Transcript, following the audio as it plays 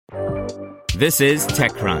This is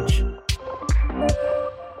TechCrunch.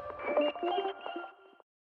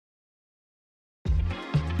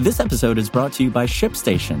 This episode is brought to you by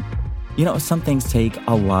ShipStation. You know, some things take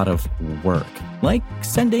a lot of work, like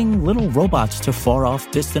sending little robots to far-off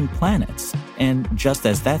distant planets. And just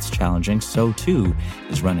as that's challenging, so too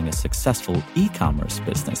is running a successful e-commerce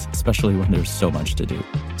business, especially when there's so much to do.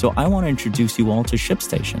 So I want to introduce you all to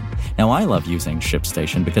ShipStation. Now, I love using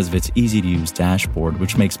ShipStation because of its easy-to-use dashboard,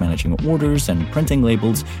 which makes managing orders and printing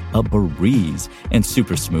labels a breeze and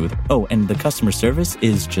super smooth. Oh, and the customer service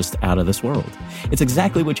is just out of this world. It's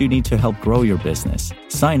exactly what you need to help grow your business.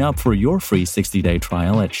 Sign up for your free 60-day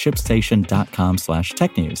trial at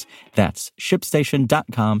shipstation.com/technews. That's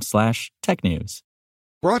shipstation.com/technews.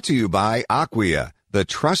 Brought to you by Acquia, the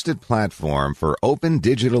trusted platform for open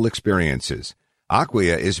digital experiences.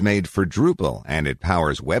 Acquia is made for Drupal, and it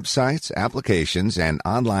powers websites, applications, and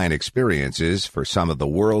online experiences for some of the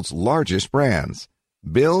world's largest brands.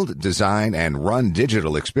 Build, design, and run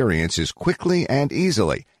digital experiences quickly and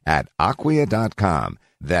easily at Acquia.com.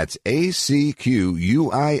 That's ACQUIA.com.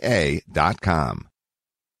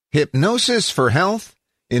 Hypnosis for health?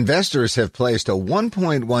 Investors have placed a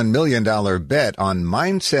 $1.1 million bet on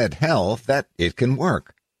Mindset Health that it can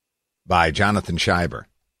work. By Jonathan Scheiber.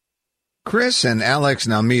 Chris and Alex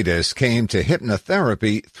Naoumidis came to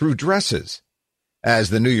hypnotherapy through dresses. As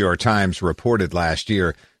the New York Times reported last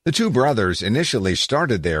year, the two brothers initially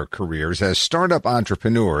started their careers as startup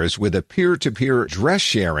entrepreneurs with a peer-to-peer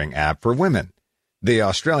dress-sharing app for women. The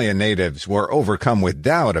Australian natives were overcome with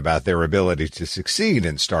doubt about their ability to succeed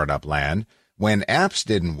in startup land. When apps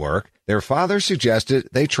didn't work, their father suggested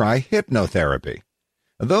they try hypnotherapy.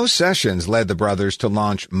 Those sessions led the brothers to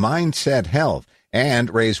launch Mindset Health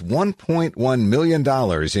and raise $1.1 million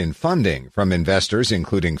in funding from investors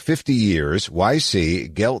including 50 Years,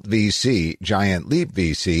 YC, Gelt VC, Giant Leap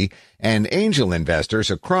VC, and angel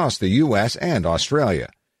investors across the U.S. and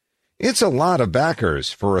Australia. It's a lot of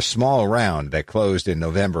backers for a small round that closed in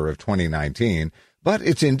November of 2019, but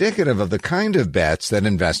it's indicative of the kind of bets that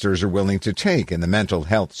investors are willing to take in the mental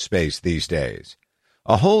health space these days.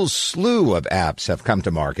 A whole slew of apps have come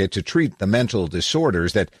to market to treat the mental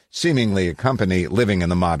disorders that seemingly accompany living in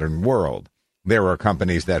the modern world. There are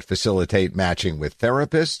companies that facilitate matching with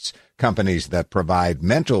therapists, companies that provide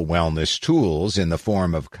mental wellness tools in the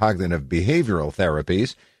form of cognitive behavioral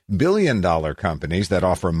therapies, billion-dollar companies that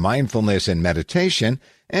offer mindfulness and meditation,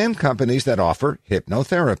 and companies that offer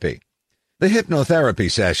hypnotherapy. The hypnotherapy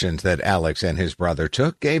sessions that Alex and his brother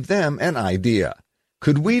took gave them an idea.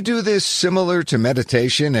 Could we do this similar to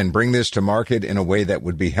meditation and bring this to market in a way that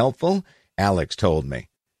would be helpful? Alex told me.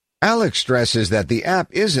 Alex stresses that the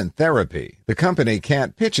app isn't therapy. The company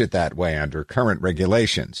can't pitch it that way under current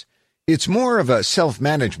regulations. It's more of a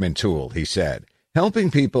self-management tool, he said, helping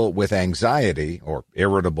people with anxiety or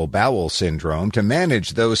irritable bowel syndrome to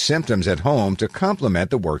manage those symptoms at home to complement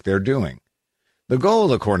the work they're doing. The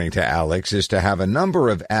goal, according to Alex, is to have a number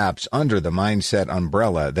of apps under the Mindset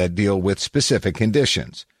umbrella that deal with specific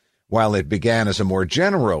conditions. While it began as a more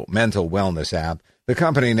general mental wellness app, the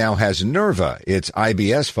company now has Nerva, its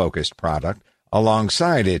IBS-focused product,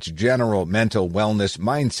 alongside its general mental wellness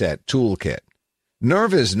mindset toolkit.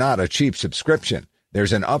 Nerva is not a cheap subscription.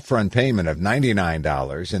 There's an upfront payment of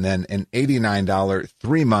 $99 and then an $89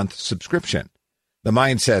 three-month subscription. The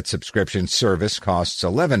Mindset subscription service costs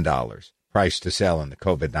 $11. Price to sell in the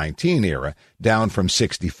COVID-19 era, down from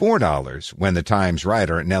 $64 when the Times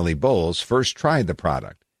writer Nellie Bowles first tried the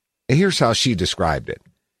product. Here's how she described it.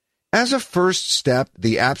 As a first step,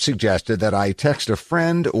 the app suggested that I text a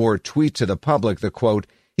friend or tweet to the public the quote,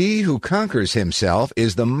 "He who conquers himself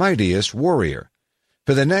is the mightiest warrior."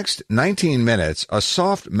 For the next 19 minutes, a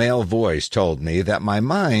soft male voice told me that my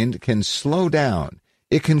mind can slow down.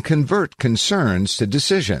 It can convert concerns to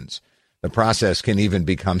decisions. The process can even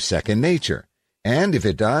become second nature. And if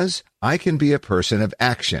it does, I can be a person of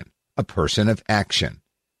action, a person of action.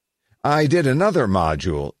 I did another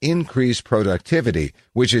module, Increase Productivity,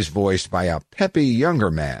 which is voiced by a peppy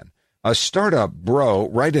younger man, a startup bro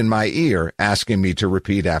right in my ear asking me to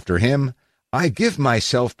repeat after him, I give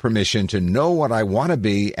myself permission to know what I want to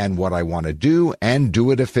be and what I want to do and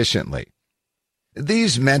do it efficiently.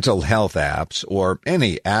 These mental health apps, or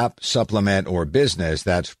any app, supplement, or business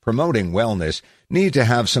that's promoting wellness, need to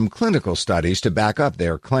have some clinical studies to back up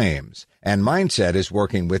their claims, and Mindset is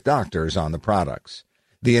working with doctors on the products.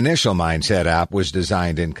 The initial Mindset app was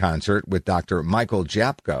designed in concert with Dr. Michael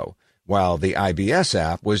Japko, while the IBS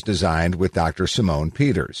app was designed with Dr. Simone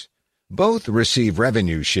Peters. Both receive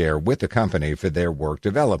revenue share with the company for their work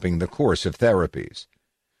developing the course of therapies.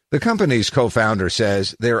 The company's co-founder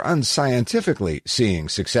says they're unscientifically seeing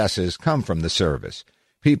successes come from the service.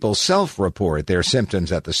 People self-report their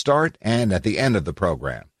symptoms at the start and at the end of the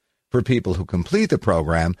program. For people who complete the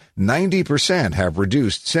program, 90% have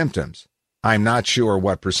reduced symptoms. I'm not sure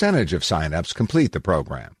what percentage of signups complete the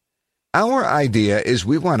program. Our idea is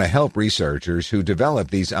we want to help researchers who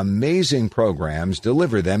develop these amazing programs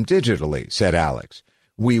deliver them digitally, said Alex.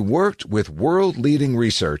 We worked with world-leading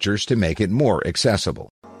researchers to make it more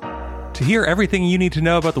accessible. To hear everything you need to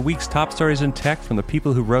know about the week's top stories in tech from the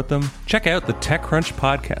people who wrote them, check out the TechCrunch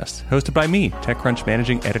podcast, hosted by me, TechCrunch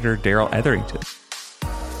managing editor Daryl Etherington.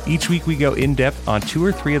 Each week we go in-depth on 2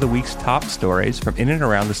 or 3 of the week's top stories from in and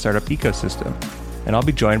around the startup ecosystem. And I'll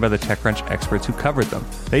be joined by the TechCrunch experts who covered them.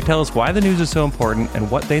 They tell us why the news is so important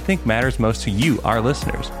and what they think matters most to you, our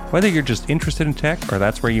listeners, whether you're just interested in tech or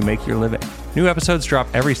that's where you make your living. New episodes drop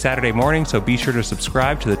every Saturday morning, so be sure to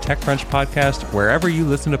subscribe to the TechCrunch podcast wherever you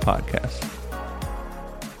listen to podcasts.